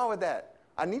 well, why would that?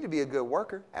 I need to be a good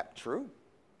worker. True.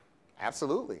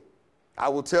 Absolutely. I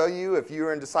will tell you, if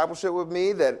you're in discipleship with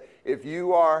me, that if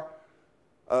you are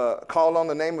called on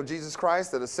the name of Jesus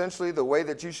Christ, that essentially the way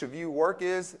that you should view work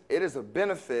is, it is a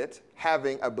benefit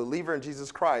having a believer in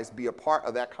Jesus Christ be a part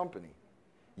of that company.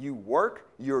 You work,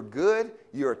 you're good,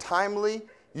 you're timely,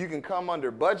 you can come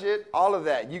under budget, all of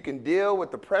that. You can deal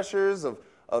with the pressures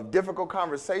of difficult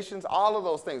conversations, all of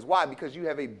those things. Why? Because you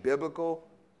have a biblical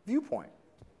viewpoint.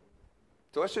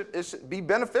 So it should be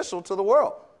beneficial to the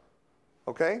world,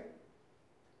 okay?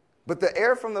 But the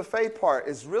err from the faith part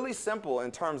is really simple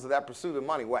in terms of that pursuit of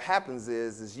money. What happens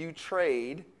is you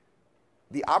trade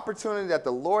the opportunity that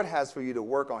the Lord has for you to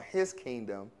work on his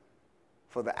kingdom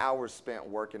for the hours spent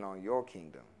working on your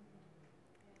kingdom.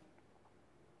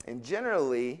 And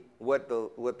generally, what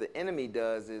the enemy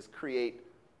does is create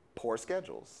poor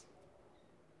schedules.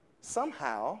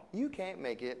 Somehow, you can't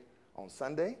make it on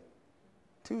Sunday,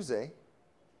 Tuesday,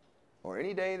 or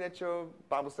any day that your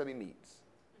Bible study meets.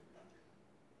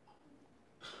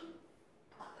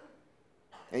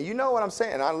 And you know what I'm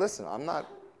saying. I'm not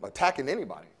attacking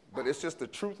anybody, but it's just the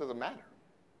truth of the matter,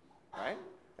 right?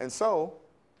 And so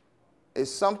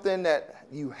it's something that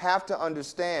you have to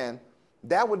understand.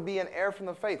 That would be an error from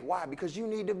the faith. Why? Because you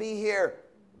need to be here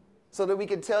so that we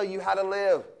can tell you how to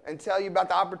live and tell you about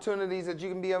the opportunities that you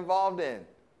can be involved in.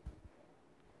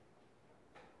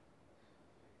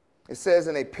 It says,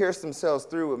 and they pierced themselves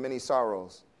through with many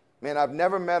sorrows. Man, I've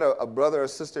never met a brother or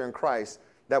sister in Christ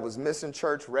that was missing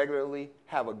church regularly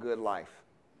have a good life.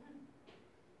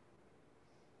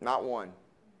 Not one.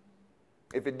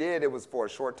 If it did, it was for a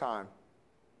short time.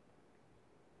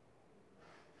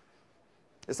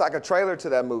 It's like a trailer to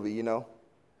that movie, you know.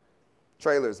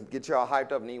 Trailers get you all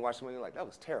hyped up and then you watch the movie like, that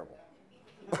was terrible.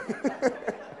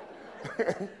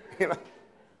 You know?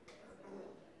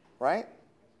 Right?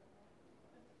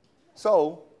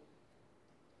 So,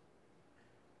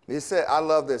 it said, I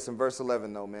love this in verse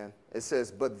 11 though, man. It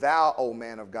says, but thou, O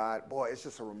man of God, boy, it's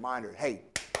just a reminder, hey,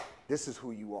 this is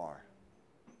who you are.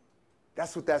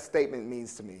 That's what that statement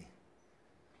means to me.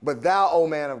 But thou, O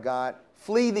man of God,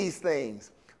 flee these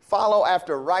things. Follow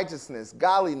after righteousness,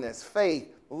 godliness, faith,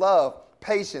 love,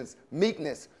 patience,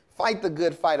 meekness. Fight the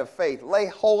good fight of faith. Lay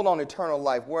hold on eternal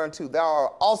life, whereunto thou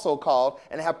art also called,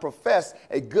 and have professed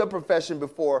a good profession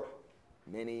before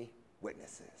many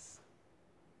witnesses.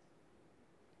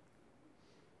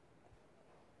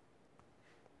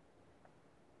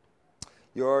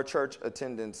 Your church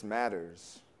attendance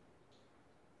matters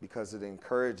because it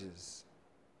encourages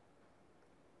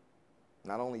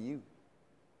not only you,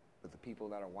 but the people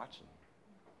that are watching,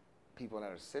 people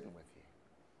that are sitting with you,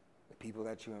 the people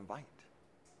that you invite.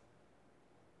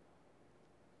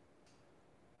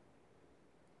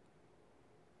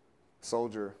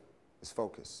 Soldier is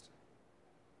focused.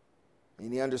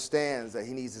 And he understands that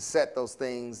he needs to set those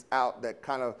things out that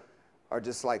kind of are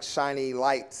just like shiny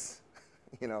lights,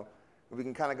 you know. We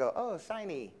can kind of go, oh,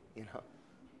 shiny, you know.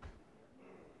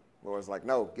 Lord's like,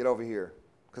 no, get over here,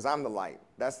 because I'm the light.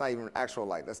 That's not even actual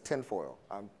light. That's tinfoil.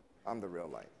 I'm the real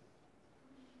light.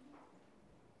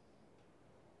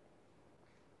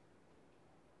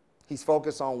 He's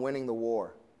focused on winning the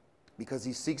war because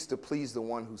he seeks to please the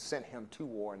one who sent him to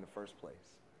war in the first place.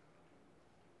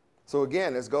 So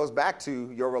again, this goes back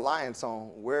to your reliance on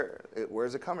where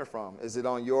is it coming from? Is it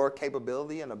on your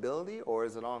capability and ability, or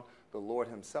is it on the Lord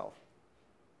himself,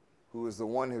 who is the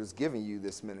one who's giving you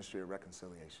this ministry of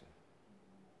reconciliation?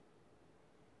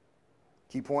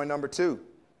 Key point number 2.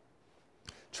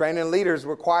 Training leaders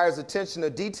requires attention to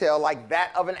detail like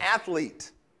that of an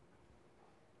athlete.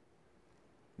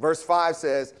 Verse 5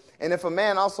 says, and if a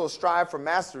man also strive for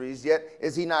masteries, yet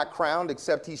is he not crowned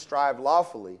except he strive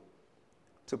lawfully.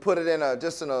 To put it in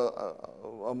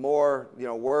a more,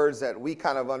 words that we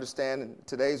kind of understand in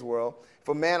today's world, if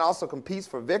a man also competes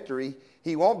for victory,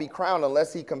 he won't be crowned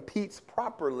unless he competes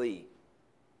properly.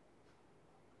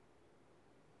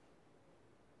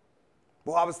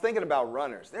 Well, I was thinking about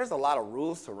runners. There's a lot of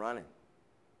rules to running.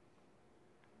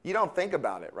 You don't think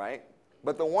about it, right?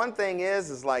 But the one thing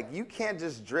is like you can't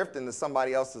just drift into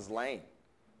somebody else's lane.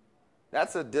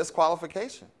 That's a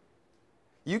disqualification.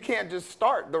 You can't just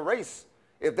start the race.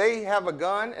 If they have a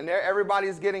gun and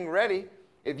everybody's getting ready,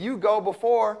 if you go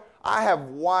before, I have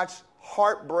watched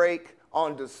heartbreak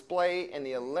on display in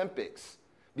the Olympics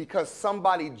because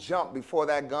somebody jumped before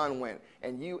that gun went,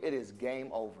 and it is game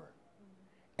over.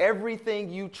 Everything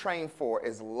you train for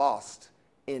is lost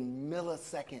in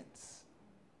milliseconds.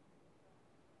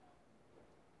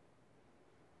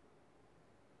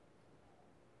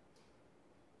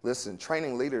 Listen,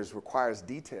 training leaders requires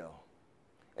detail.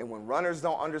 And when runners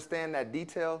don't understand that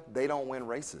detail, they don't win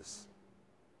races.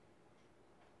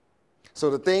 So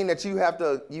the thing that you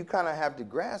kind of have to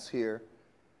grasp here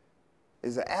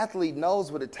is an athlete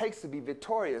knows what it takes to be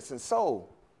victorious. And so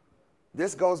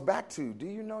this goes back to, do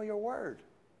you know your word?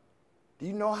 Do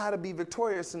you know how to be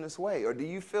victorious in this way? Or do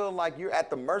you feel like you're at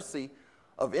the mercy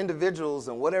of individuals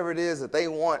and whatever it is that they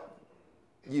want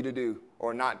you to do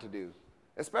or not to do?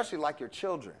 Especially like your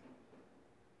children.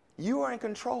 You are in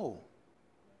control.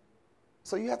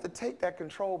 So you have to take that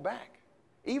control back.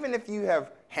 Even if you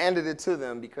have handed it to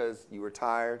them because you were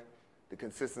tired, the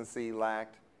consistency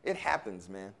lacked. It happens,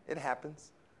 man. It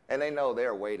happens. And they know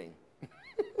they're waiting.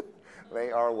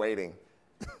 They are waiting.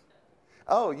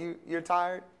 Oh, you're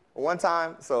tired? One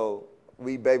time, so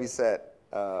we babysat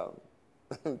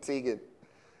Tegan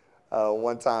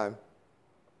one time.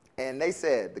 And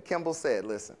the Kimball said,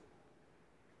 listen,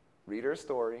 read her a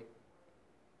story,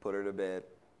 put her to bed,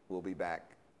 we'll be back.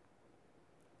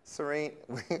 Serene,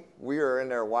 we were in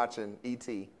there watching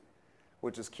E.T.,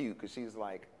 which is cute because she's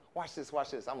like, watch this,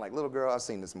 watch this. I'm like, little girl, I've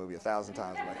seen this movie 1,000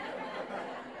 times. Like,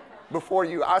 before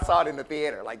you, I saw it in the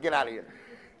theater. Like, get out of here.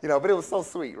 But it was so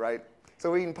sweet, right? So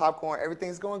we're eating popcorn.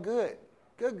 Everything's going good.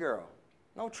 Good girl.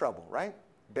 No trouble, right?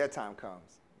 Bedtime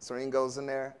comes. Serene goes in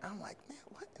there. I'm like, man,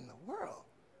 what in the world?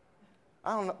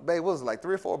 I don't know. Babe, what was it, like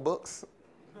 3 or 4 books?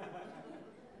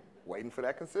 Waiting for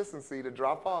that consistency to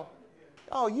drop off.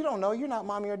 Oh, you don't know. You're not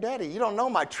mommy or daddy. You don't know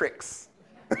my tricks.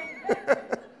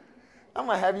 I'm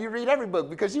going to have you read every book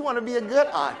because you want to be a good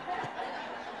aunt.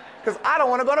 Because I don't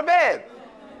want to go to bed.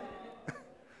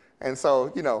 And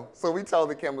so, so we told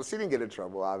the Kimball, she didn't get in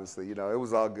trouble, obviously. It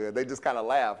was all good. They just kind of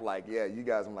laughed like, yeah, you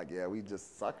guys. I'm like, yeah, we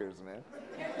just suckers, man.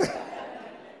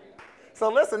 So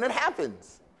listen, it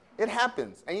happens. It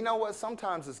happens. And you know what?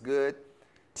 Sometimes it's good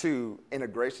to, in a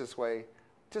gracious way,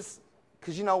 just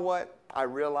because you know what? I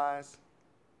realize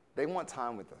they want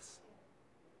time with us.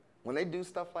 When they do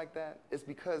stuff like that, it's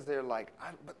because they're like,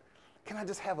 but can I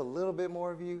just have a little bit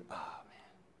more of you? Oh,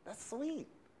 man, that's sweet.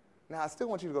 Now, I still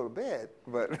want you to go to bed,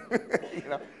 but,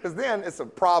 because then it's a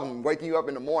problem waking you up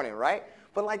in the morning, right?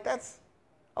 But, that's,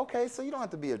 okay, so you don't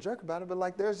have to be a jerk about it,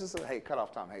 but, there's just a, hey, cut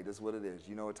off time. Hey, this is what it is.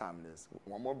 You know what time it is.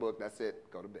 One more book, that's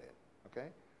it. Go to bed, okay?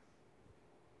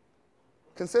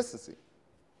 Consistency.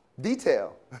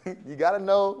 Detail. You got to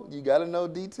know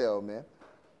detail, man.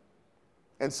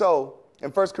 And so, in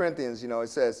 1 Corinthians, it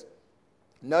says,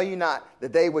 know you not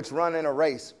that they which run in a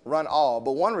race run all,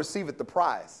 but one receiveth the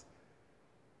prize.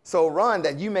 So run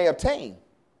that you may obtain.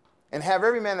 And have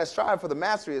every man that strive for the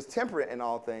mastery is temperate in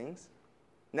all things.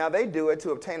 Now they do it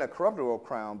to obtain a corruptible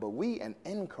crown, but we an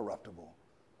incorruptible.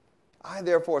 I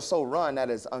therefore so run, that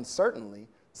is uncertainly,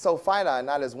 so fight I,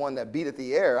 not as one that beateth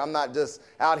the air. I'm not just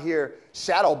out here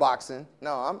shadow boxing.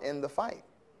 No, I'm in the fight.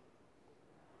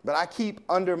 But I keep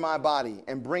under my body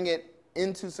and bring it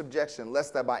into subjection,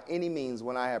 lest that by any means,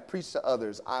 when I have preached to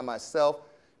others, I myself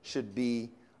should be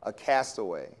a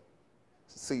castaway.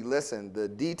 See, listen, the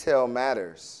detail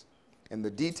matters. And the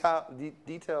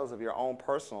details of your own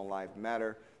personal life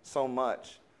matter so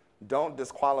much. Don't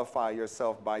disqualify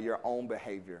yourself by your own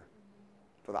behavior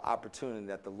for the opportunity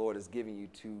that the Lord is giving you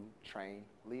to train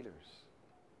leaders.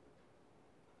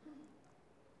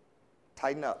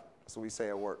 Tighten up. That's what we say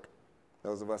at work.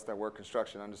 Those of us that work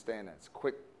construction understand that.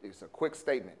 It's a quick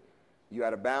statement. You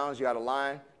out of bounds, you out of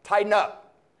line, tighten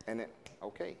up. And then,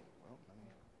 okay, well,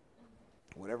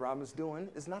 whatever I was doing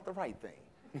is not the right thing.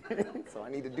 So I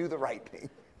need to do the right thing.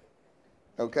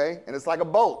 Okay? And it's like a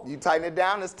bolt. You tighten it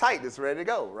down, it's tight, it's ready to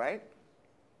go, right?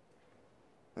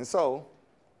 And so,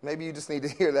 maybe you just need to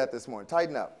hear that this morning.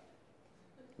 Tighten up.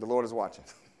 The Lord is watching.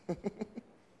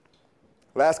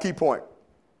 Last key point.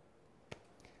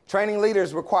 Training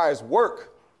leaders requires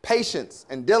work, patience,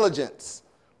 and diligence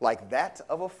like that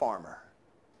of a farmer.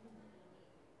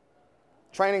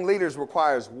 Training leaders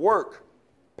requires work,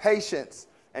 patience,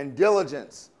 and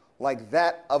diligence like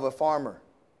that of a farmer.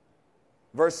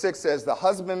 Verse 6 says, the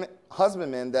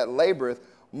husbandman that laboreth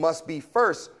must be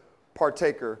first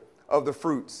partaker of the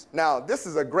fruits. Now, this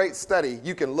is a great study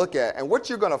you can look at. And what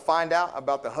you're going to find out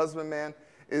about the husbandman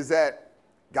is that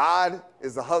God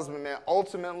is the husbandman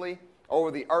ultimately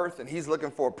over the earth, and he's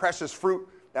looking for a precious fruit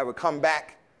that would come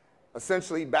back,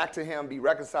 essentially back to him, be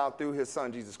reconciled through his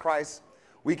son, Jesus Christ.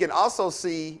 We can also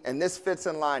see, and this fits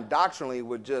in line doctrinally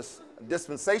with just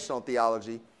dispensational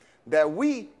theology, that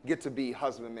we get to be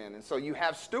husbandmen. And so you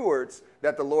have stewards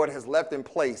that the Lord has left in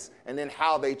place, and then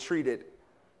how they treat it.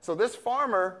 So this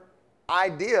farmer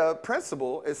idea,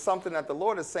 principle, is something that the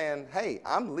Lord is saying, hey,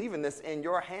 I'm leaving this in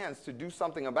your hands to do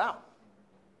something about.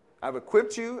 I've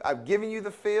equipped you. I've given you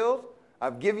the field.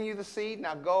 I've given you the seed.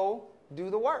 Now go do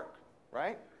the work,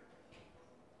 right?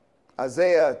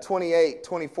 Isaiah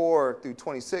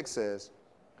 28:24-26 says,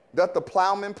 doth the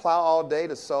plowman plow all day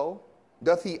to sow?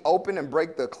 Doth he open and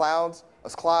break the clods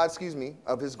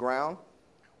of his ground?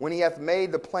 When he hath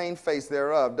made the plain face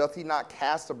thereof, doth he not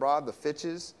cast abroad the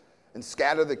fitches and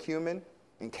scatter the cumin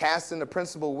and cast in the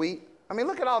principal wheat? I mean,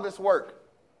 look at all this work.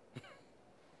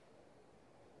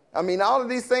 I mean, all of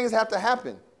these things have to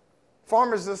happen.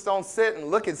 Farmers just don't sit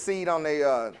and look at seed on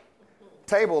their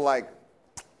table like,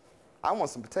 I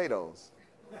want some potatoes.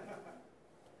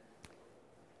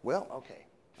 Well, okay,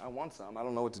 I want some. I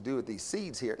don't know what to do with these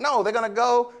seeds here. No, they're going to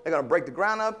go. They're going to break the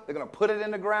ground up. They're going to put it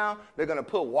in the ground. They're going to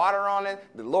put water on it.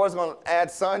 The Lord's going to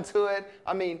add sun to it.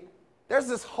 I mean, there's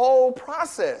this whole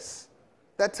process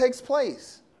that takes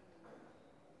place.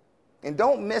 And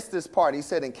don't miss this part. He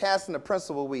said, and casting the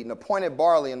principal wheat and appointed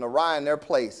barley and the rye in their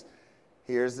place.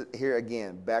 Here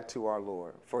again, back to our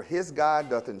Lord. For his God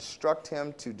doth instruct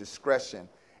him to discretion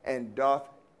and doth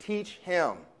teach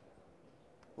him.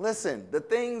 Listen, the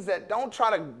things that don't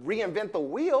try to reinvent the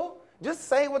wheel, just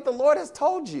say what the Lord has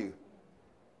told you.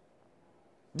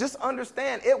 Just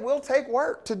understand it will take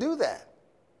work to do that.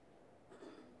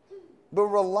 But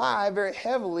rely very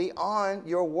heavily on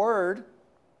your word,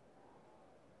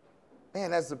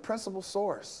 man, as the principal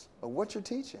source of what you're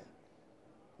teaching.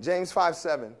 James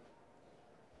 5:7.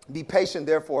 Be patient,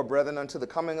 therefore, brethren, unto the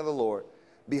coming of the Lord.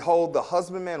 Behold, the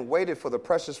husbandman waited for the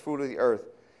precious fruit of the earth,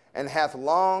 and hath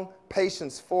long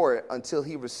patience for it until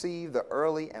he receive the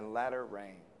early and latter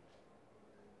rain.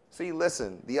 See,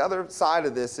 listen, the other side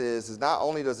of this is not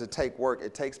only does it take work,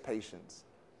 it takes patience.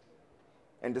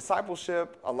 And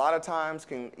discipleship, a lot of times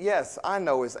can, yes, I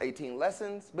know it's 18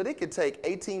 lessons, but it could take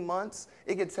 18 months.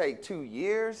 It could take 2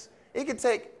 years. It could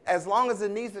take as long as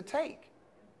it needs to take.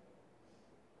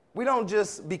 We don't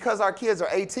just, because our kids are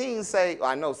 18, say,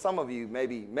 I know some of you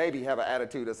maybe have an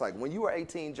attitude that's like, when you were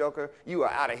 18, Joker, you are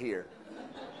out of here.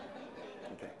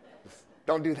 Okay,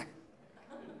 don't do that.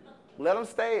 Let them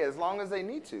stay as long as they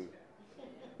need to.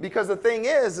 Because the thing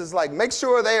is like, make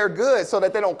sure they are good so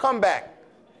that they don't come back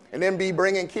and then be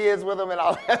bringing kids with them and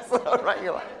all that stuff, right?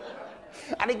 You're like,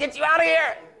 I didn't get you out of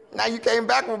here. Now you came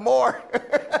back with more.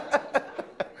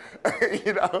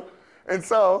 You know? And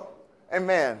so, and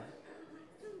man,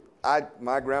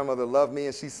 my grandmother loved me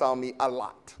and she saw me a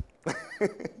lot.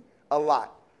 A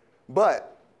lot.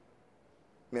 But,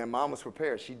 man, Mom was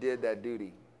prepared. She did that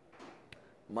duty.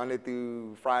 Monday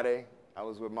through Friday, I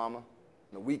was with Mama.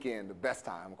 The weekend, the best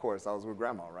time, of course, I was with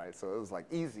Grandma, right? So it was like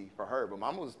easy for her, but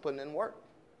Mama was putting in work.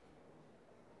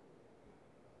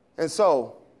 And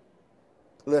so,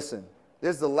 listen,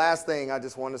 this is the last thing I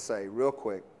just want to say real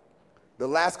quick. The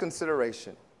last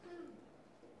consideration.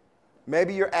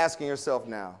 Maybe you're asking yourself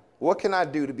now, what can I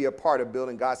do to be a part of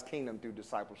building God's kingdom through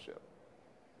discipleship?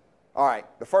 All right,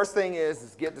 the first thing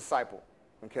is get discipled,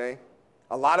 okay?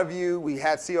 A lot of you, we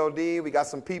had COD, we got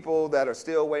some people that are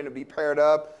still waiting to be paired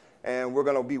up, And we're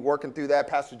going to be working through that.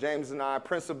 Pastor James and I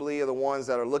principally are the ones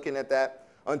that are looking at that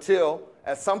until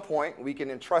at some point we can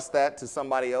entrust that to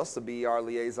somebody else to be our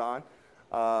liaison.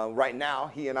 Right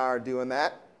now, he and I are doing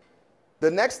that. The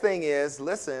next thing is,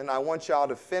 listen, I want y'all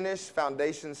to finish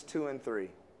Foundations 2 and 3.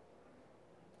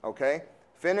 Okay?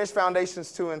 Finish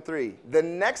Foundations 2 and 3. The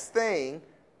next thing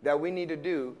that we need to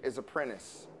do is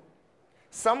apprentice.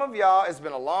 Some of y'all, it's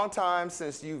been a long time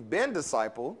since you've been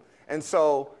discipled, and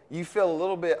so you feel a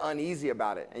little bit uneasy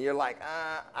about it. And you're like,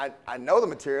 I know the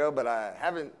material, but I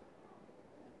haven't,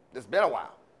 it's been a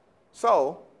while.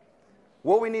 So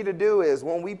what we need to do is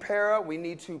when we pair up, we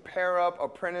need to pair up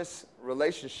apprentice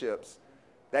relationships.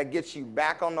 That gets you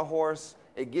back on the horse.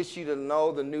 It gets you to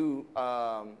know the new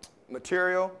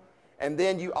material. And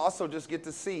then you also just get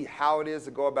to see how it is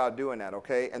to go about doing that,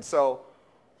 okay? And so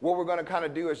what we're going to kind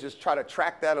of do is just try to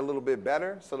track that a little bit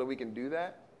better so that we can do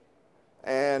that.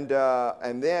 And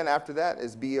then after that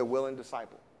is be a willing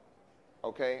disciple,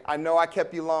 okay? I know I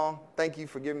kept you long. Thank you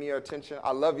for giving me your attention.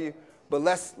 I love you. But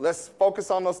let's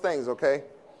focus on those things, okay?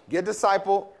 Get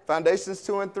discipled, Foundations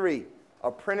 2 and 3,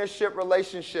 apprenticeship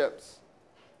relationships,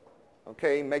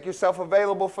 okay? Make yourself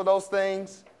available for those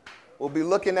things. We'll be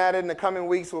looking at it in the coming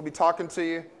weeks. We'll be talking to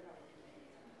you,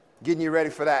 getting you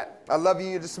ready for that. I love you.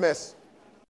 You're dismissed.